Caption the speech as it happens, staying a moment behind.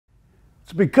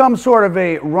It's become sort of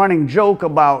a running joke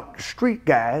about street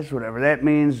guys, whatever that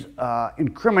means,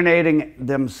 incriminating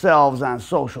themselves on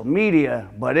social media,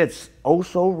 but it's oh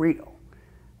so real.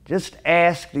 Just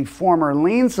ask the former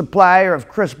lean supplier of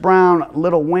Chris Brown,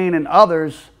 Lil Wayne, and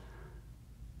others,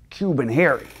 Cuban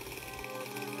Harry.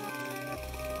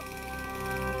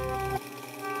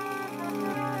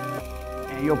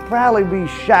 And you'll probably be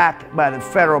shocked by the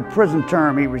federal prison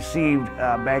term he received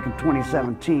back in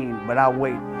 2017, but I'll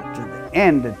wait to the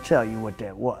end to tell you what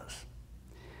that was.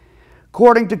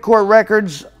 According to court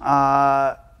records,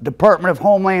 Department of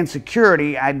Homeland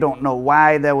Security, I don't know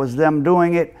why that was them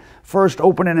doing it, first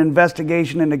opened an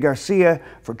investigation into Garcia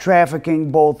for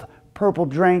trafficking both purple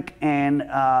drink and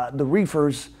the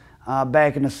reefers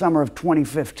back in the summer of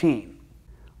 2015.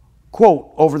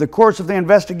 Quote, over the course of the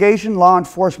investigation, law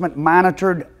enforcement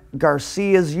monitored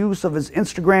Garcia's use of his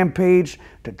Instagram page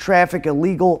to traffic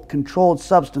illegal controlled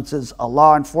substances, a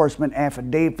law enforcement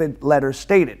affidavit letter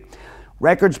stated.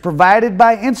 Records provided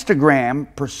by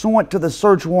Instagram pursuant to the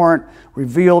search warrant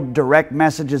revealed direct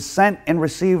messages sent and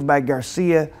received by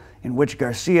Garcia in which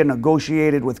Garcia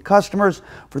negotiated with customers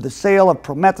for the sale of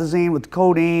promethazine with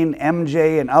codeine,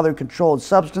 MJ, and other controlled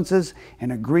substances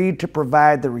and agreed to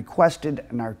provide the requested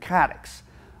narcotics.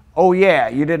 Oh yeah,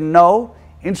 you didn't know?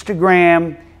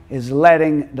 Instagram is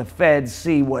letting the feds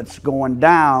see what's going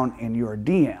down in your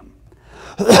DM.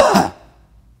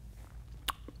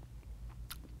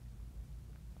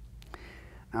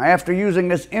 Now, after using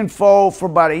this info for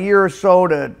about a year or so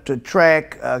to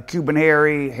track Cuban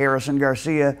Harry, Harrison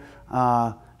Garcia,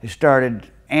 they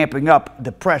started amping up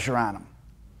the pressure on him.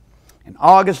 In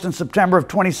August and September of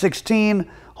 2016,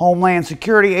 Homeland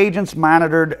Security agents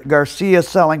monitored Garcia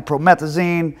selling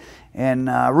promethazine and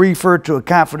reefer to a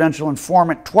confidential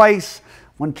informant twice.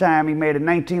 One time he made a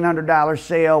 $1,900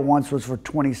 sale, once was for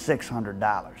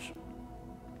 $2,600.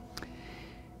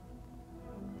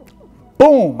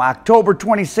 Boom, October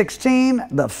 2016,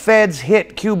 the feds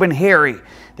hit Cuban Harry.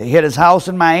 They hit his house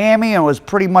in Miami and it was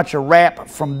pretty much a wrap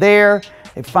from there.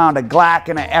 They found a Glock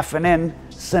and an F&N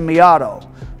semi-auto,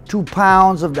 2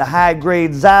 pounds of the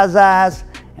high-grade Zazas,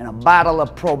 and a bottle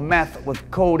of prometh with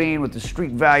codeine with a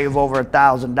street value of over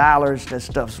 $1,000. That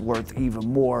stuff's worth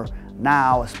even more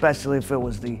now, especially if it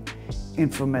was the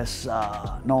infamous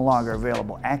no longer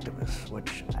available activist,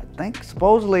 which I think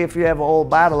supposedly if you have a whole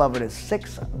bottle of it is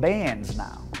 6 bands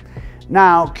now.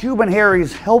 Now, Cuban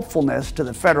Harry's helpfulness to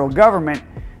the federal government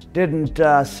didn't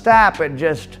stop at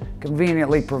just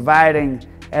conveniently providing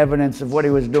evidence of what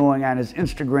he was doing on his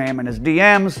Instagram and his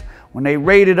DMs. When they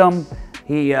raided him,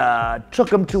 he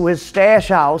took him to his stash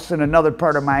house in another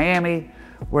part of Miami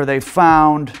where they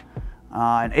found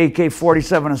an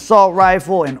AK-47 assault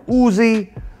rifle, an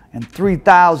Uzi, and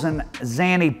 3,000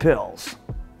 Xanny pills.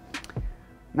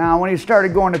 Now, when he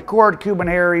started going to court, Cuban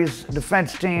Harry's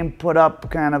defense team put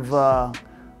up kind of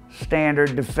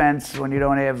standard defense when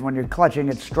you're clutching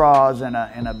at straws in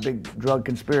a big drug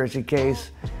conspiracy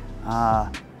case.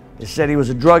 They said he was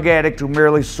a drug addict who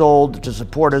merely sold to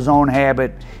support his own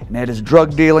habit, and that his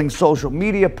drug dealing social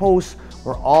media posts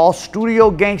were all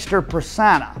studio gangster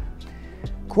persona.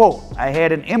 Quote, I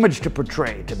had an image to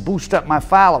portray to boost up my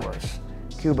followers,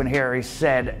 Cuban Harry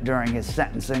said during his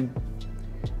sentencing.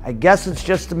 I guess it's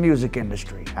just the music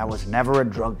industry. I was never a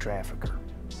drug trafficker.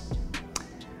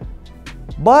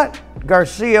 But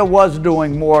Garcia was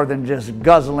doing more than just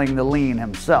guzzling the lean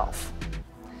himself.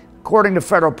 According to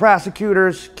federal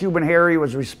prosecutors, Cuban Harry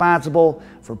was responsible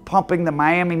for pumping the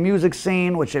Miami music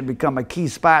scene, which had become a key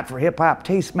spot for hip-hop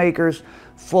tastemakers,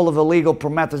 full of illegal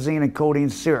promethazine and codeine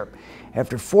syrup.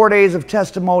 After 4 days of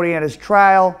testimony at his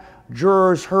trial,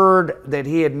 jurors heard that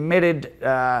he admitted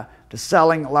to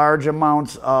selling large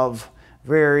amounts of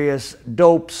various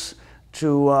dopes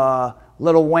to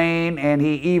Lil Wayne, and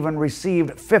he even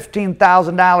received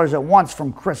 $15,000 at once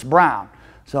from Chris Brown.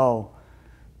 So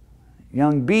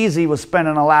young Beezy was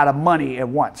spending a lot of money at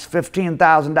once,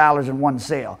 $15,000 in one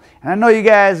sale. And I know you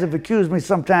guys have accused me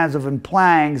sometimes of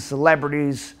implying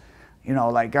celebrities, you know,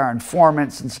 like our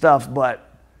informants and stuff, but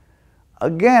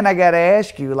again, I gotta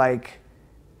ask you, like,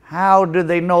 how do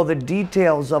they know the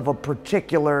details of a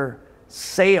particular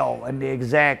sale and the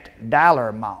exact dollar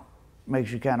amount?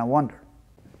 Makes you kind of wonder.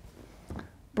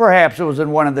 Perhaps it was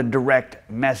in one of the direct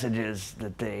messages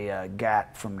that they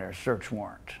got from their search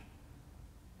warrant.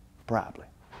 Probably.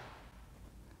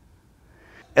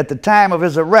 At the time of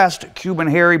his arrest, Cuban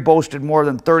Harry boasted more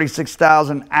than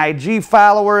 36,000 IG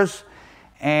followers,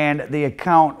 and the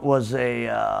account was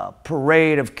a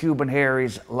parade of Cuban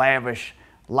Harry's lavish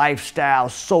lifestyle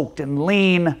soaked in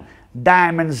lean,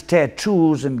 diamonds,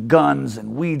 tattoos, and guns,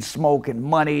 and weed smoke, and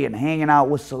money, and hanging out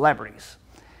with celebrities.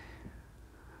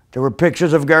 There were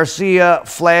pictures of Garcia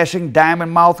flashing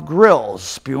diamond-mouthed grills,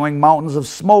 spewing mountains of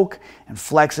smoke, and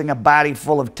flexing a body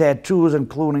full of tattoos,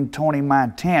 including Tony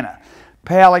Montana.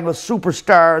 Palling with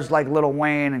superstars like Lil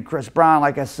Wayne and Chris Brown.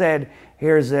 Like I said,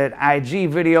 here's an IG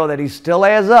video that he still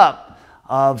has up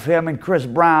of him and Chris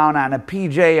Brown on a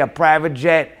PJ, a private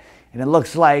jet, and it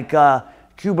looks like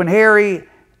Cuban Harry,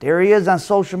 there he is on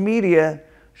social media,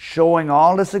 showing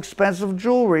all this expensive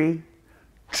jewelry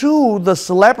to the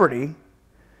celebrity.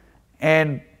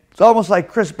 And it's almost like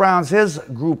Chris Brown's his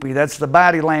groupie. That's the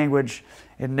body language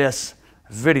in this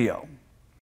video.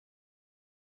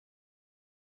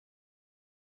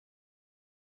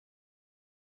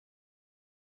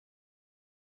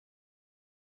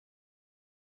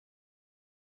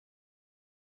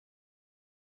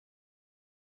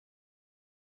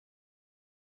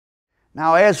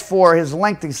 Now, as for his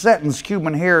lengthy sentence,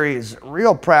 Cuban Harry's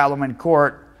real problem in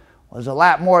court was a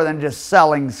lot more than just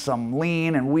selling some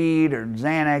lean and weed or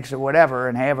Xanax or whatever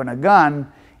and having a gun.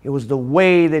 It was the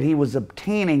way that he was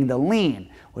obtaining the lean,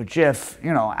 which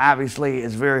obviously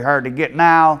is very hard to get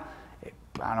now.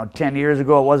 I don't know, 10 years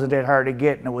ago it wasn't that hard to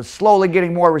get, and it was slowly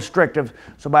getting more restrictive.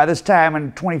 So by this time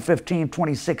in 2015,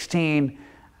 2016,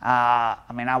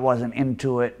 I wasn't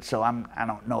into it, so I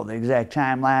don't know the exact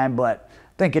timeline, but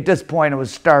I think at this point it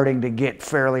was starting to get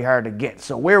fairly hard to get.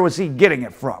 So where was he getting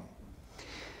it from?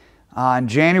 In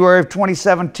January of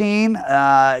 2017,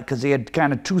 because he had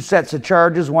kind of two sets of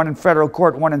charges, one in federal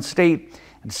court, one in state.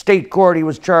 In state court, he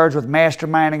was charged with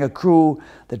masterminding a crew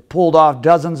that pulled off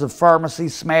dozens of pharmacy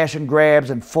smash and grabs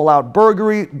and full-out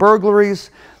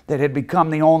burglaries that had become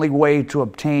the only way to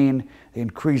obtain the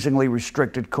increasingly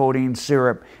restricted codeine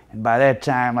syrup. And by that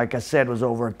time, like I said, it was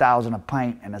over $1,000 a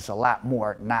pint, and it's a lot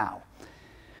more now.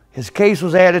 His case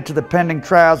was added to the pending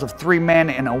trials of 3 men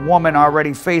and a woman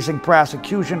already facing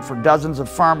prosecution for dozens of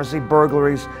pharmacy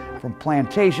burglaries from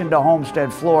Plantation to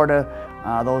Homestead, Florida.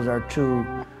 Those are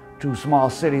two small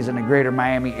cities in the greater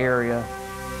Miami area.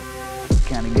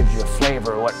 Kind of gives you a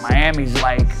flavor of what Miami's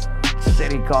like. A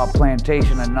city called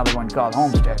Plantation and another one called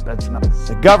Homestead. That's enough.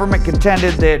 The government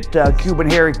contended that Cuban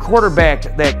Harry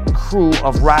quarterbacked that crew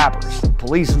of robbers.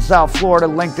 Police in South Florida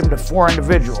linked him to 4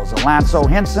 individuals: Alonzo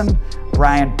Hinson,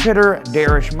 Brian Pitter,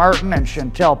 Darish Martin, and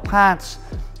Chantel Ponce,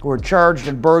 who were charged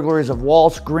in burglaries of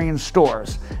Waltz Green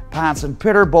stores. Ponce and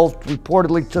Pitter both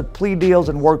reportedly took plea deals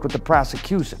and worked with the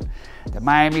prosecution. The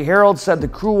Miami Herald said the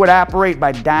crew would operate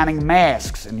by donning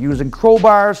masks and using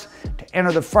crowbars to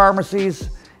enter the pharmacies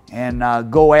and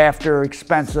go after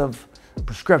expensive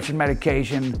prescription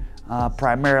medication,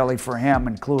 primarily for him,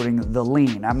 including the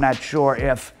lean. I'm not sure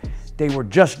if they were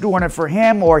just doing it for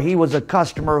him or he was a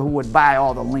customer who would buy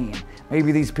all the lean.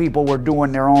 Maybe these people were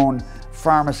doing their own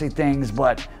pharmacy things,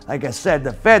 but like I said,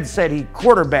 the feds said he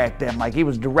quarterbacked them, like he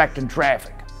was directing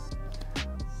traffic.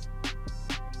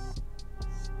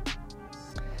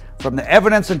 From the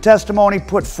evidence and testimony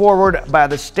put forward by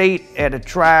the state at a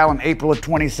trial in April of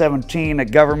 2017, the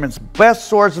government's best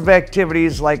source of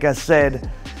activities, like I said,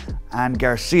 on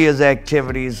Garcia's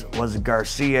activities was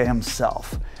Garcia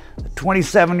himself. The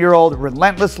 27-year-old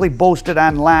relentlessly boasted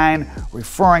online,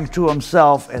 referring to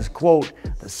himself as, quote,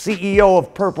 the CEO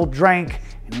of Purple Drink,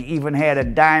 and he even had a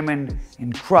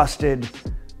diamond-encrusted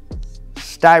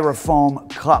styrofoam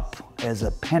cup as a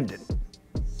pendant.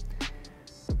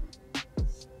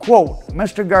 Quote,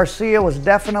 Mr. Garcia was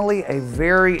definitely a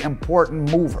very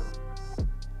important mover.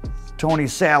 Tony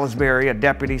Salisbury, a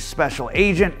deputy special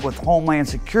agent with Homeland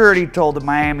Security, told the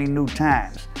Miami New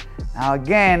Times. Now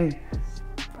again,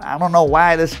 I don't know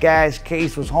why this guy's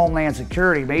case was Homeland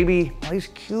Security. Maybe, well, he's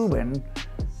Cuban.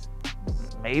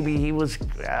 Maybe he was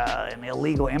an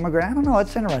illegal immigrant. I don't know.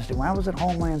 It's interesting. Why was it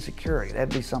Homeland Security? That'd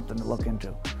be something to look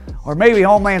into. Or maybe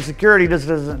Homeland Security just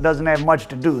doesn't have much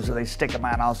to do, so they stick him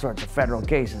on all sorts of federal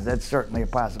cases. That's certainly a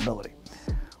possibility.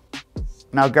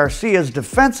 Now, Garcia's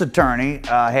defense attorney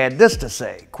had this to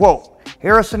say, quote,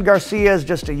 Harrison Garcia is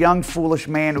just a young, foolish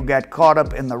man who got caught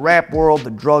up in the rap world,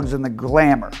 the drugs, and the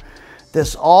glamour.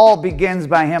 This all begins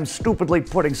by him stupidly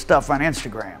putting stuff on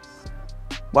Instagram.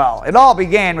 Well, it all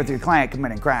began with your client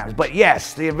committing crimes. But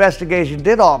yes, the investigation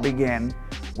did all begin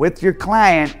with your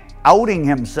client outing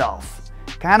himself.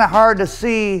 Kind of hard to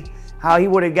see how he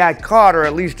would have got caught, or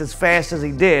at least as fast as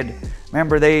he did.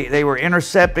 Remember, they were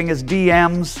intercepting his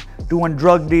DMs, doing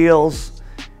drug deals,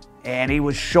 and he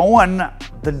was showing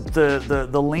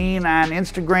the lean on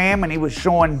Instagram, and he was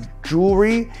showing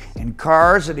jewelry and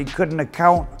cars that he couldn't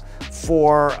account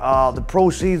for the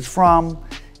proceeds from.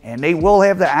 And they will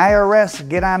have the IRS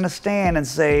get on the stand and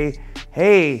say,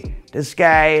 hey, this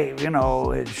guy,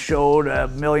 showed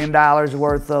 $1 million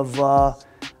worth of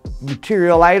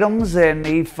material items, and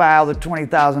he filed a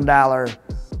 $20,000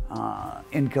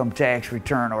 income tax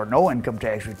return or no income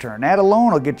tax return. That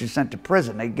alone will get you sent to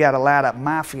prison. They got a lot of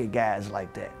mafia guys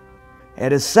like that.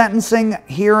 At his sentencing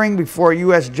hearing before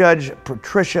U.S. Judge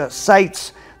Patricia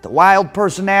Seitz, the wild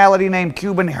personality named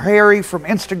Cuban Harry from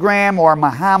Instagram, or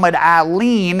Muhammad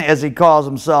Ali as he calls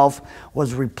himself,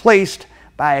 was replaced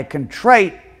by a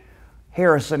contrite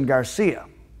Harrison Garcia.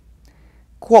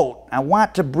 Quote, "I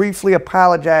want to briefly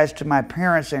apologize to my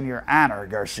parents and Your Honor,"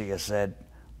 Garcia said.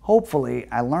 "Hopefully,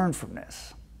 I learned from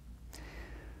this."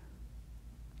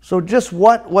 So just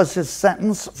what was his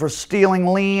sentence for stealing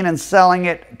lean and selling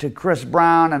it to Chris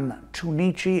Brown and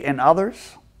Tunichi and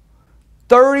others?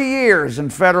 30 years in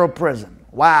federal prison.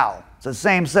 Wow. It's the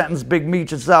same sentence Big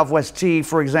Meech at Southwest Tea,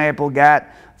 for example, got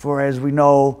for, as we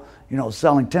know,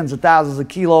 selling tens of thousands of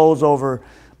kilos over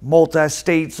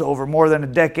multi-states over more than a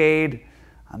decade.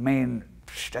 I mean,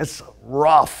 that's a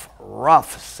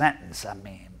rough sentence. I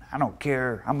mean, I don't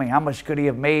care. I mean, how much could he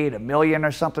have made? $1 million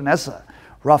or something? That's a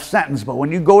rough sentence. But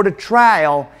when you go to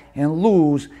trial and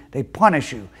lose, they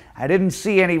punish you. I didn't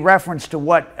see any reference to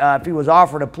what, if he was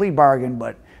offered a plea bargain,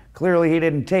 but clearly he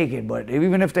didn't take it. But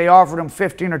even if they offered him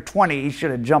 15 or 20, he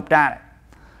should have jumped on it.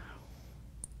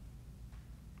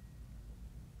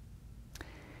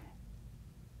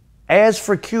 As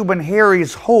for Cuban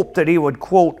Harry's hope that he would,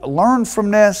 quote, learn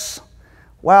from this,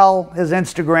 well, his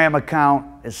Instagram account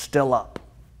is still up.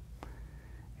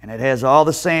 And it has all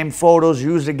the same photos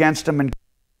used against him.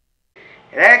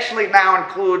 It actually now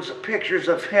includes pictures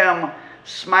of him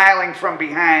smiling from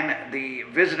behind the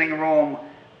visiting room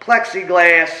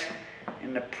plexiglass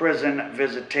in the prison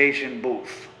visitation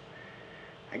booth.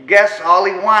 I guess all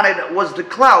he wanted was the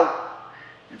clout.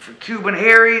 And for Cuban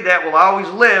Harry, that will always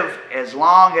live as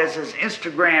long as his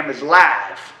Instagram is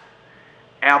live.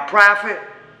 Al Prophet,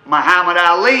 Muhammad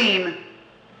Ali,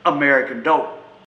 American Dope.